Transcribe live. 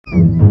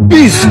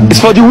Peace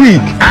is for the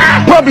weak.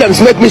 Problems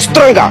make me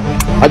stronger.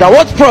 And I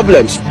want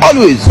problems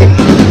always.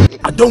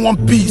 I don't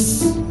want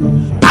peace.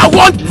 I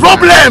want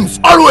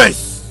problems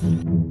always.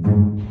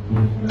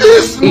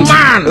 This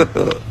man.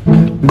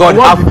 God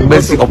have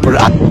mercy upon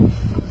us.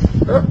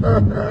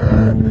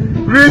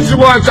 Rich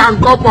watch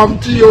and cup of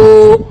tea,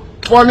 oh.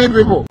 Funny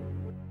people.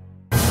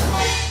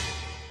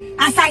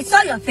 As I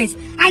saw your face,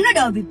 I know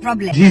there will be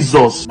problem.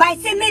 Jesus. But I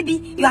say maybe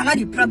you are not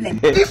the problem.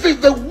 This is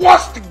the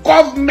worst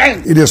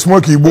government. It is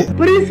smoky.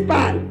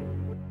 Principal.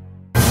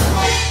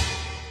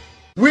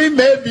 We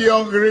may be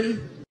hungry,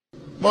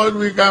 but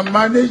we can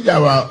manage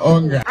our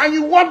hunger. And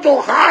you want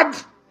to add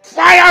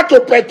fire to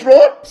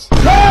petrol?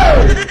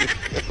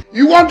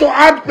 You want to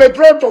add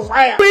petrol to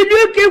fire? Will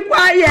you keep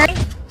quiet?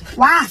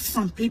 Why are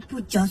some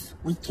people just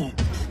wicked?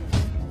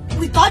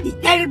 With all the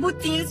terrible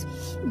things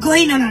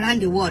going on around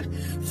the world,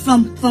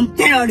 from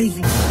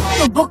terrorism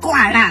to Boko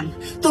Haram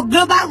to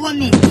global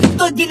warming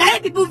to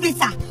denying people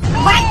visa,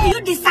 why do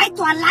you decide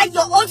to allow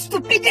your own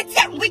stupidity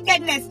and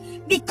wickedness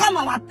become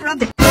our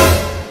problem?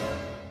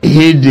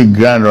 Hit the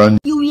ground run.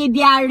 You will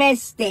be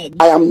arrested.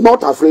 I am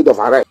not afraid of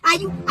arrest. Are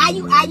you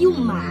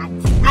mad?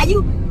 Are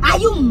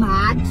you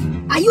mad?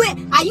 Are you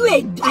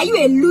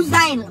a loser?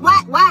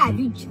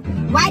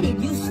 Why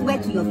did you swear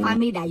to your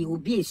family that you will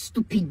be a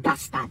stupid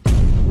bastard?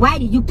 Why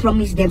did you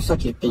promise them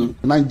such a thing?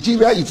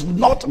 Nigeria is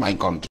not my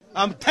country.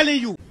 I'm telling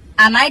you.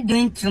 Am I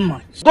doing too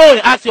much? Go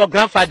and ask your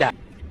grandfather.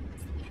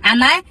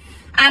 Am I?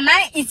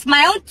 It's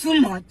my own too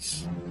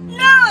much.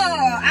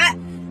 No,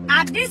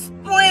 at this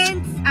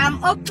point,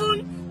 I'm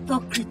open to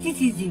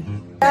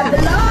criticism. The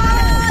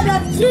blood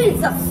of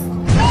Jesus.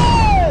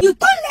 You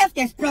turn left,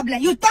 there's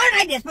problem. You turn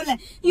right, there's problem.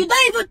 You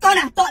don't even turn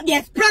at all,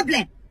 there's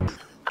problem.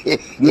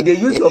 You dey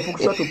use your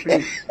function to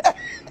play.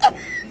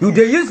 You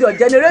dey use your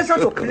generation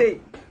to play.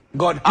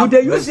 God, you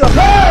dey use your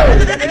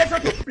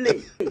generation to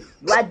play. You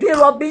are doing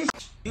rubbish.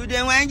 You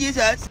dey want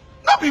Jesus?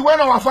 Not be when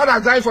our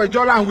fathers die for a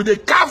dollar and we dey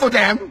care for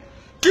them,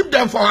 keep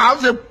them for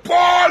house, a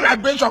poor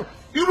libation.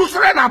 You lose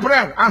friend and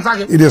prayer and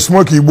say It is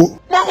smoky. Will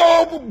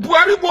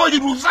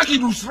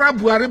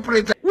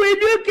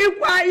you keep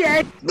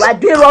quiet? You are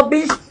doing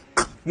rubbish.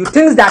 You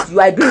think that you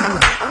are doing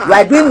good. You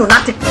are doing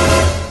lunatic.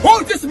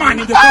 Hold this man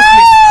in the first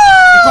place.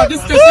 Because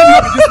this case didn't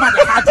help this man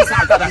that had this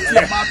and that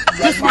here.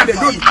 This man they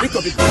know the bit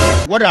of it.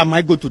 What am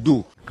I going to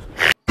do?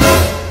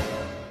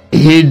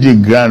 Hit the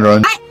ground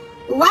run.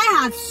 Why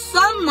have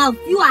some of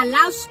you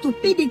allowed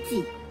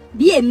stupidity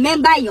be a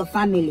member in your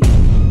family?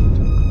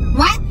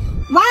 Why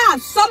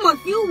have some of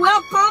you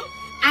welcomed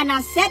and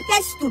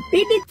accepted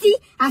stupidity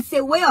as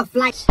a way of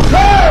life?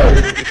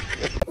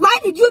 Why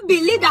did you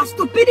believe that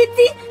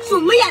stupidity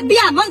should be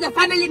among the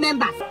family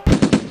members?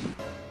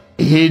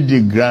 Hit the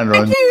ground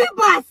run. I think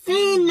people are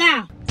saying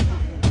now.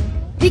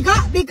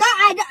 Because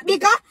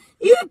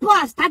you people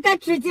have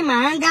started treating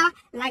my anger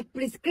like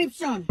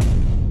prescription.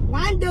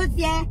 1 dose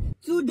here,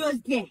 2 dose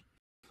there.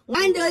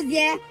 1 dose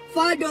here,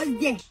 4 dose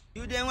there.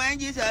 You dey want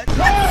Jesus?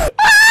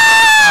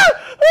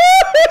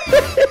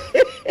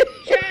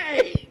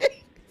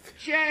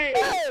 Hey,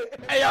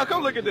 y'all,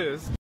 come look at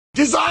this.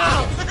 Jesus!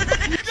 Yeah!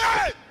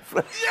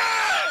 You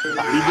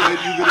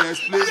better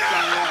explain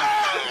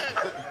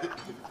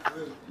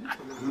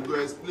You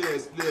better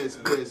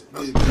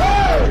explain.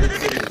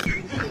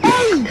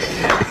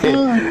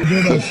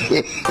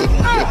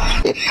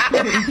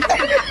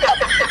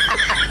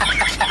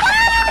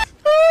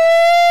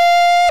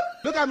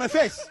 Look at my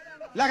face.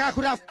 Like I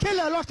could have killed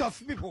a lot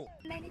of people.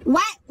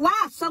 Why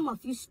are some of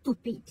you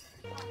stupid?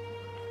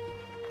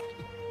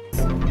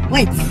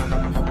 Wait.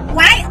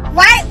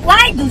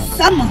 Why do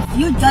some of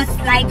you just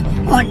like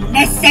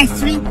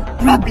unnecessary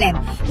problem?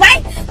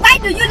 Why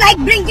do you like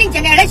bringing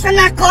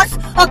generational curse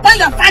upon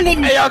your family?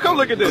 Hey, y'all, come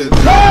look at this.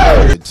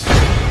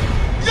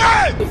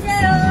 Yeah!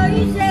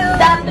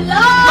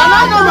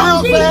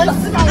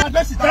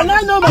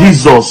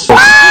 Jesus. Y'all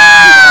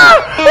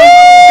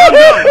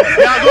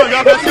go,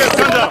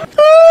 stand up.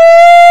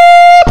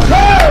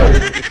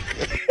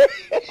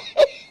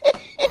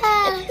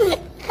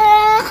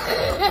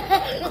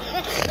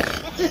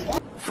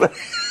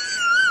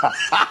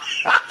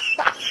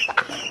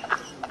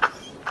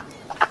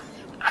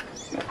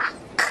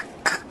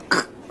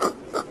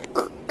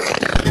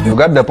 You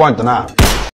got the point now.